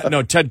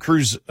 No, Ted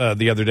Cruz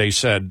the other day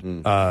said,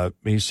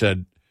 he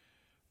said,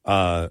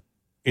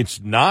 it's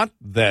not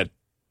that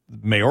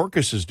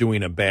Mayorkas is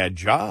doing a bad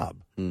job,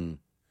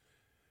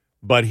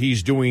 but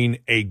he's doing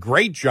a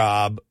great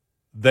job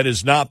that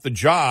is not the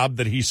job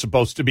that he's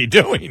supposed to be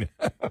doing.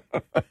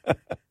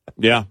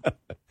 Yeah.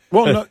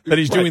 Well, no, that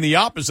he's doing the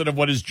opposite of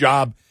what his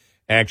job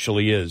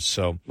actually is.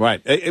 So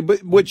right,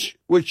 which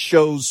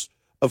shows,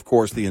 of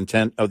course, the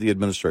intent of the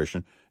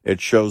administration. It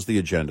shows the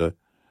agenda.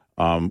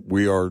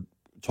 We are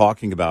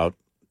talking about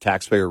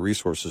taxpayer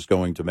resources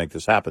going to make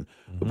this happen.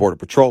 Mm-hmm. The Border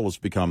Patrol has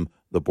become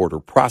the border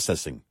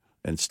processing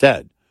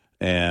instead,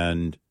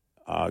 and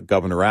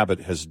Governor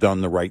Abbott has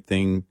done the right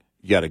thing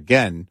yet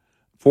again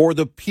for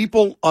the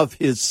people of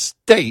his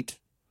state.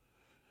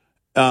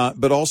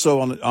 But also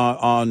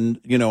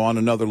on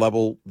another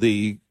level,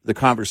 the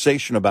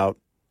conversation about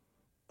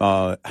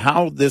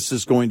how this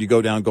is going to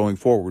go down going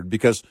forward,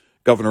 because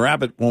Governor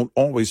Abbott won't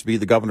always be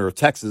the governor of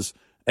Texas,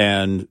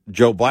 and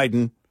Joe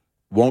Biden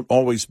won't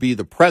always be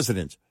the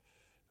president.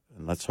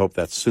 And let's hope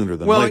that's sooner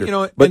than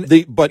later.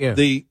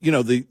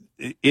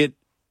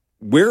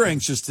 We're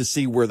anxious to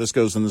see where this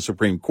goes in the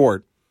Supreme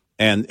Court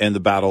and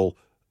the battle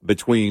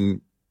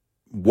between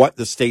what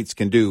the states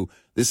can do.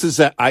 This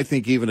is, I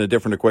think, even a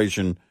different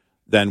equation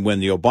than when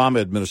the Obama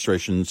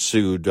administration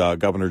sued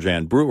Governor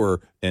Jan Brewer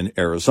in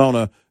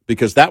Arizona,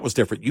 because that was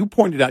different. You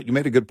pointed out, you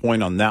made a good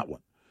point on that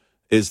one,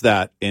 is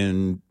that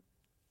in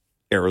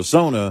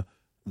Arizona,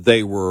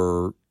 it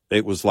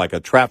was like a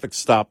traffic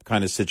stop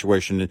kind of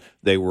situation.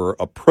 They were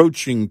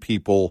approaching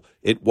people.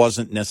 It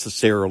wasn't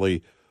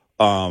necessarily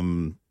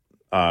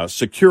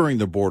securing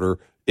the border.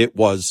 It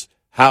was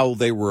how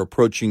they were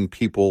approaching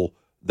people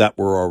that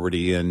were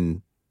already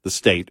in the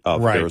state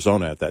of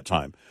Arizona at that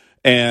time.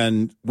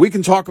 And we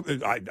can talk.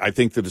 I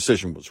think the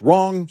decision was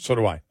wrong. So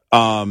do I.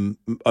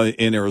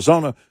 In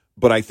Arizona,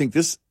 but I think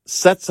this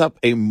sets up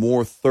a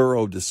more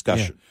thorough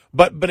discussion.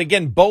 Yeah. But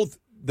again, both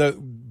though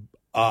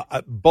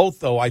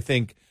I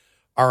think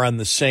are on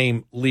the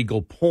same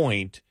legal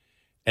point,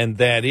 and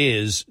that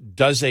is,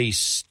 does a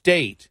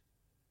state,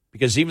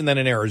 because even then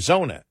in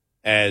Arizona,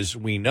 as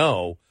we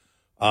know,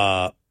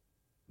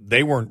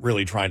 they weren't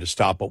really trying to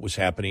stop what was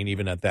happening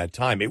even at that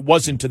time. It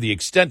wasn't to the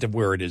extent of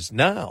where it is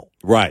now.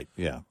 Right,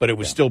 yeah. But it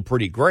was still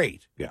pretty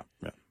great. Yeah.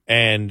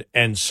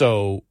 And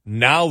so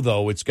now,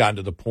 though, it's gotten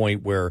to the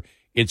point where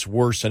it's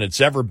worse than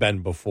it's ever been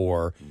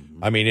before.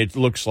 Mm-hmm. I mean, it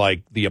looks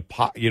like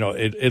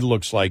it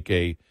looks like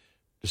a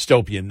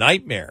dystopian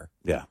nightmare.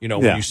 Yeah.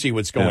 When you see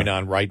what's going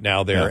on right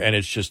now there. Yeah. And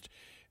it's just,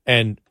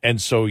 and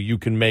so you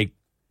can make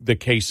the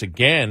case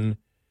again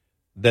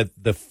that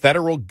the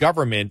federal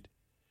government,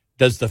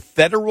 does the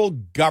federal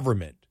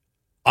government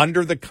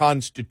under the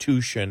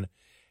Constitution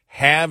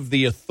have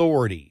the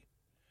authority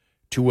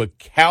to a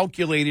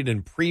calculated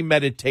and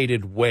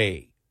premeditated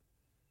way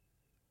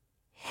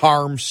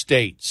harm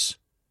states?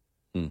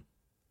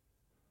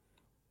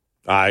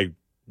 I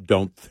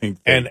don't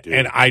think they do.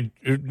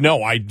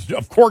 And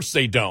of course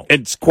they don't.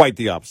 It's quite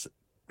the opposite.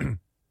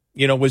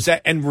 Was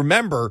that, and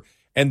remember,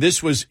 and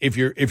this was, if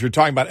you're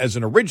talking about as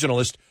an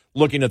originalist,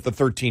 looking at the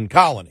 13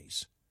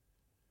 colonies.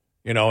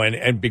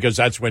 And because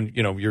that's when,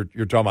 you're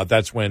talking about,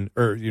 that's when,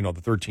 the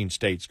 13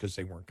 states, because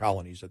they weren't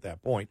colonies at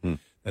that point.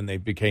 Then they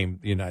became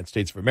the United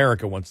States of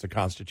America once the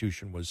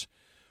Constitution was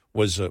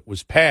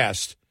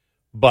passed.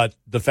 But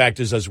the fact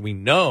is, as we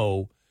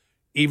know,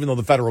 even though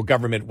the federal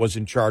government was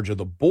in charge of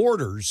the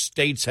borders,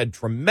 states had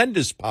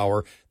tremendous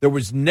power. There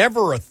was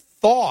never a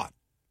thought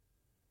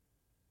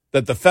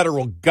that the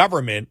federal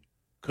government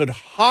could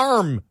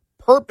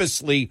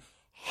purposely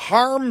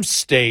harm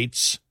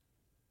states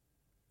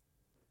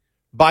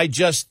by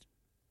just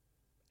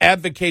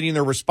advocating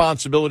their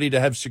responsibility to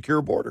have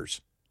secure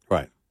borders.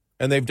 Right.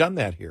 And they've done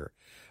that here.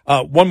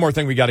 One more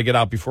thing we got to get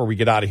out before we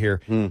get out of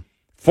here.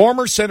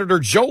 Former Senator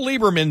Joe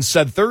Lieberman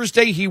said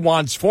Thursday he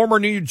wants former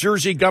New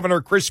Jersey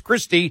Governor Chris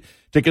Christie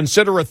to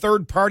consider a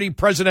third-party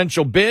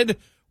presidential bid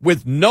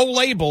with no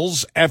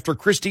labels after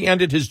Christie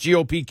ended his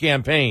GOP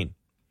campaign.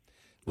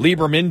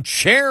 Lieberman,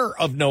 chair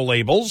of No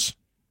Labels,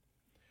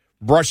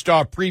 brushed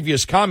off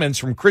previous comments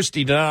from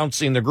Christie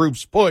denouncing the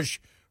group's push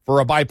for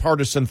a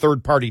bipartisan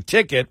third-party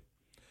ticket.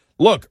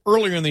 Look,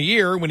 earlier in the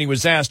year, when he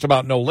was asked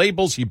about No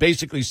Labels, he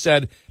basically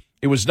said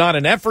it was not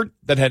an effort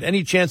that had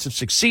any chance of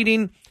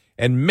succeeding,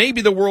 and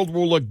maybe the world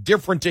will look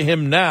different to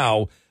him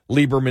now,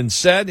 Lieberman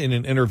said in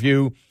an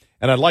interview.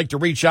 and I'd like to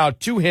reach out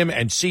to him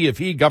and see if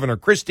he, Governor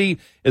Christie,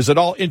 is at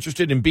all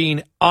interested in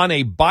being on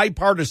a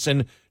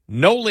bipartisan,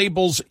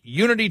 no-labels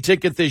unity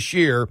ticket this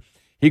year.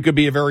 He could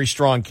be a very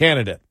strong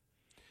candidate.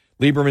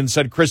 Lieberman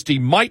said Christie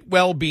might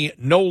well be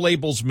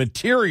no-labels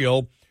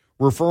material,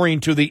 referring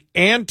to the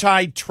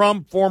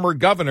anti-Trump former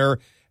governor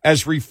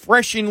as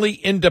refreshingly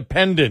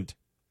independent.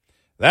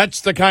 That's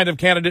the kind of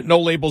candidate No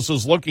Labels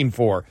is looking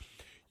for.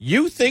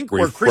 You think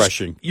where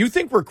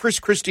Chris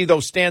Christie, though,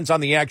 stands on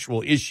the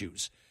actual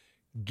issues,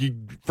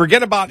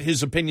 forget about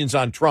his opinions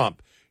on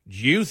Trump. Do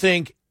you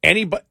think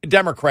any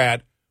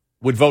Democrat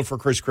would vote for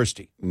Chris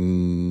Christie?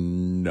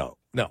 No.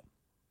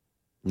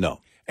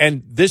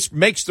 And this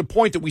makes the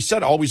point that we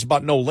said always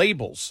about no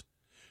labels.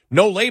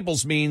 No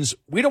labels means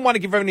we don't want to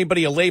give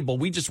anybody a label.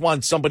 We just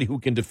want somebody who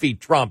can defeat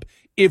Trump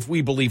if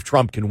we believe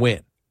Trump can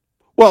win.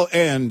 Well,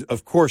 and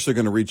of course they're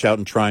going to reach out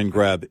and try and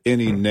grab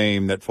any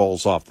name that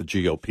falls off the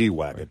GOP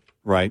wagon,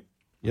 right?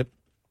 Yep.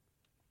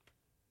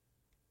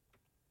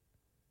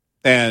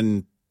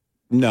 And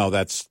no,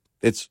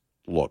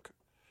 look,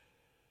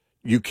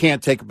 you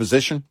can't take a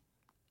position.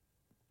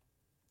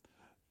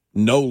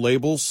 No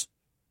labels.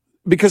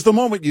 Because the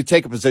moment you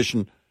take a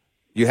position,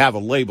 you have a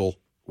label,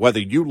 whether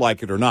you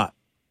like it or not.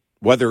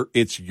 Whether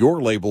it's your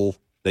label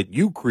that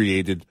you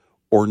created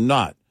or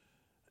not.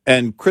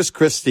 And Chris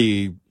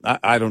Christie,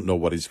 I don't know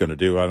what he's going to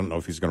do. I don't know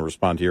if he's going to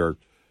respond here.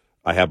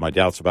 I have my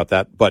doubts about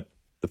that. But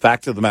the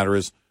fact of the matter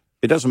is,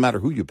 it doesn't matter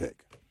who you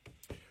pick.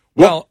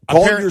 Well,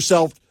 call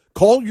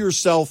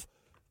yourself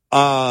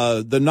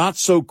the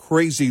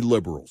not-so-crazy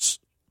liberals.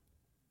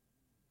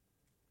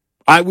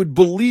 I would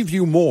believe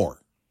you more.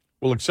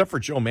 Well, except for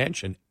Joe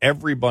Manchin,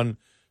 everyone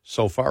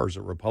so far is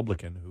a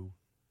Republican who...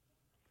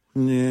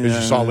 Yeah. As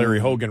you saw, Larry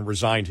Hogan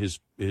resigned his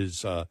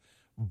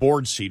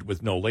board seat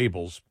with no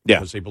labels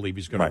because they believe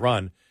he's going to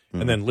run.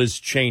 Mm-hmm. And then Liz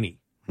Cheney.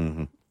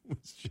 Mm-hmm.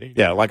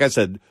 Yeah, like I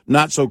said,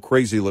 not so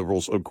crazy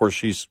liberals. Of course,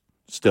 she's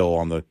still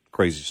on the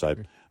crazy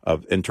side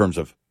in terms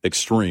of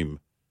extreme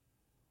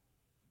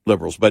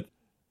liberals. But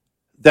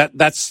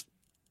that's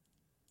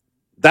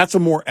a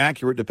more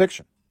accurate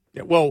depiction.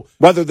 Yeah, well,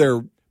 whether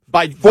they're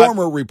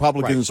former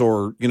Republicans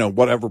or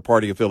whatever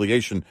party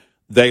affiliation,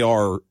 they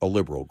are a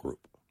liberal group.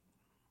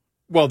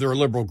 Well, they're a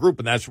liberal group,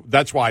 and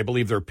that's why I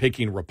believe they're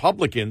picking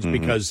Republicans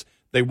because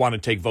they want to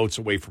take votes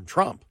away from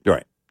Trump.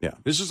 Right. Yeah.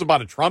 This is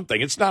about a Trump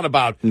thing. It's not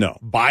about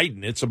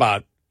Biden. It's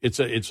about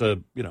it's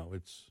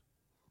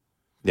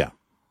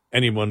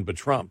anyone but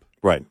Trump.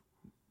 Right.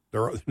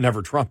 They're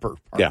never Trumper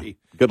party.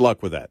 Yeah. Good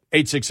luck with that.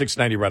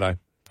 866-90 Red Eye.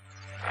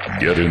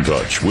 Get in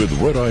touch with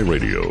Red Eye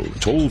Radio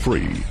toll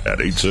free at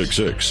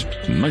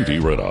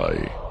 866-90 Red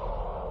Eye.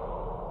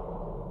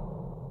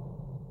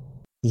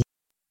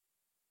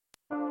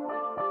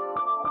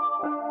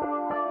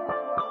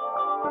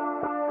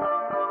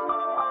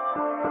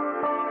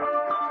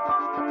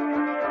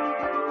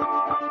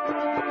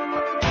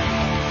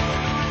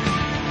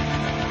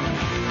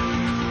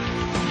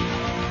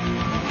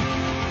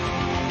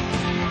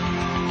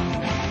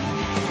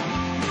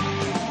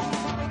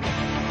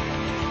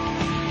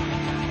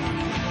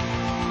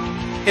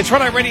 It's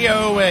Red Eye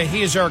Radio.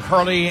 He is Eric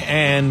Harley,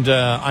 and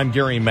I'm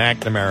Gary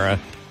McNamara.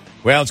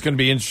 Well, it's going to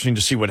be interesting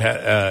to see what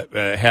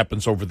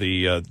happens over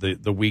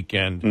the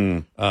weekend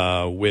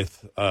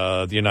with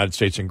the United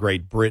States and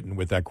Great Britain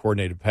with that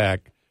coordinated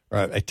attack,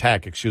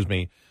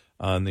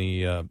 on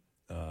the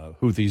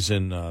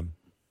Houthis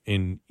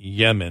in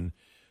Yemen.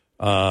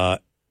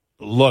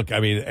 Look, I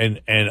mean,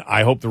 and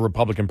I hope the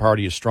Republican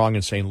Party is strong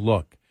in saying,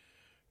 look,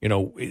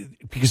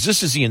 because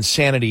this is the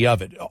insanity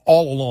of it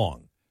all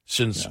along.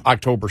 Since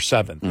October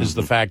 7th is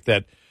the fact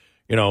that,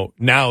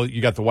 now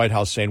you got the White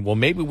House saying, well,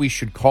 maybe we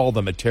should call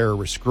them a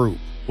terrorist group.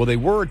 Well, they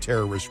were a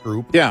terrorist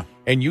group. Yeah.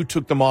 And you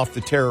took them off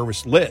the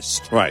terrorist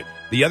list. Right.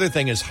 The other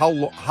thing is how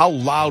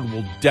loud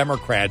will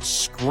Democrats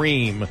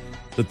scream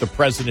that the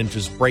president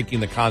is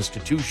breaking the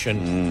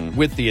Constitution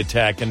with the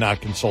attack and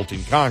not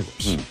consulting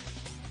Congress?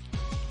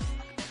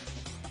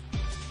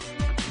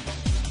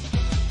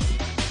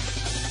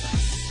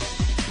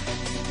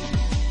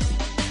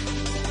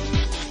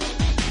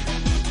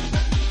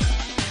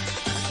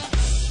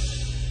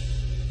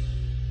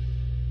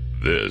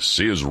 This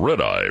is Red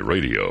Eye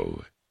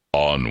Radio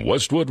on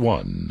Westwood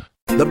One.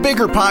 The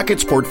Bigger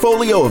Pockets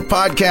portfolio of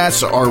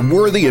podcasts are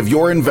worthy of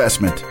your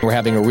investment. We're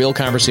having a real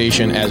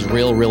conversation as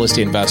real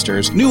estate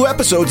investors. New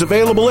episodes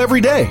available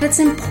every day. It's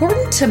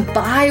important to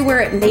buy where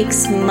it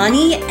makes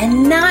money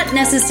and not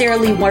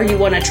necessarily where you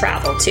want to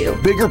travel to.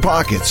 Bigger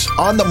Pockets,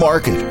 On the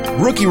Market,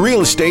 Rookie Real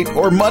Estate,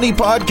 or Money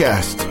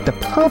Podcast. The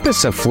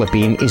purpose of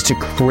flipping is to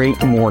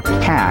create more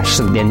cash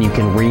so then you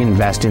can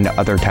reinvest into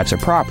other types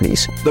of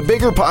properties. The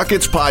Bigger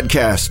Pockets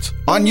Podcast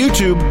on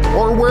YouTube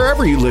or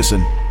wherever you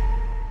listen.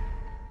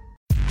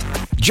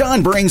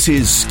 John brings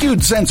his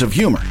skewed sense of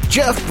humor.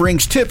 Jeff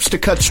brings tips to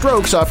cut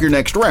strokes off your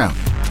next round.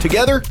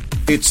 Together,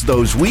 It's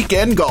those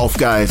weekend golf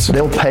guys.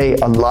 They'll pay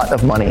a lot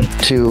of money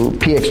to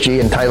PXG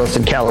and Titleist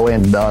and Callaway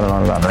and on and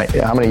on and on, right?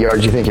 How many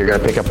yards do you think you're going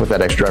to pick up with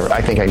that extra driver?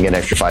 I think I can get an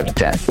extra 5 to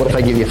 10. What if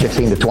I give you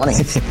 15 to 20?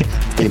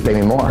 You pay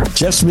me more.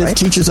 Jeff Smith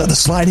teaches on the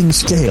sliding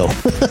scale.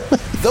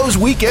 Those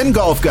Weekend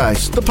Golf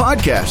Guys, the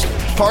podcast,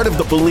 part of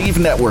the Believe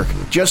Network.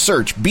 Just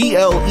search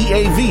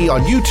BLEAV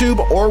on YouTube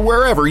or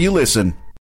wherever you listen.